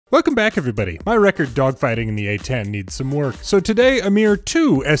Welcome back, everybody. My record dogfighting in the A-10 needs some work, so today a mere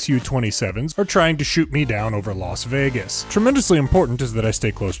 2 Su-27s are trying to shoot me down over Las Vegas. Tremendously important is that I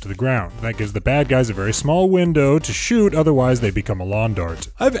stay close to the ground. That gives the bad guys a very small window to shoot, otherwise they become a lawn dart.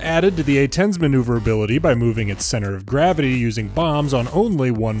 I've added to the A-10's maneuverability by moving its center of gravity using bombs on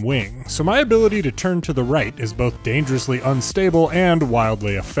only one wing, so my ability to turn to the right is both dangerously unstable and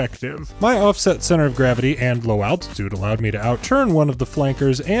wildly effective. My offset center of gravity and low altitude allowed me to outturn one of the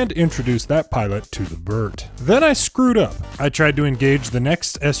flankers and introduce that pilot to the vert. Then I screwed up. I tried to engage the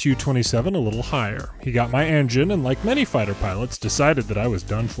next Su-27 a little higher. He got my engine and, like many fighter pilots, decided that I was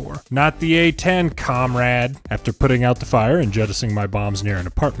done for. Not the A-10, comrade. After putting out the fire and jettisoning my bombs near an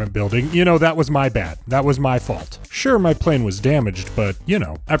apartment building, you know, that was my bad. That was my fault. Sure, my plane was damaged, but, you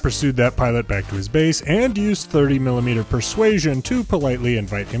know, I pursued that pilot back to his base and used 30mm persuasion to politely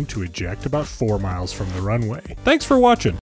invite him to eject about 4 miles from the runway. Thanks for watching.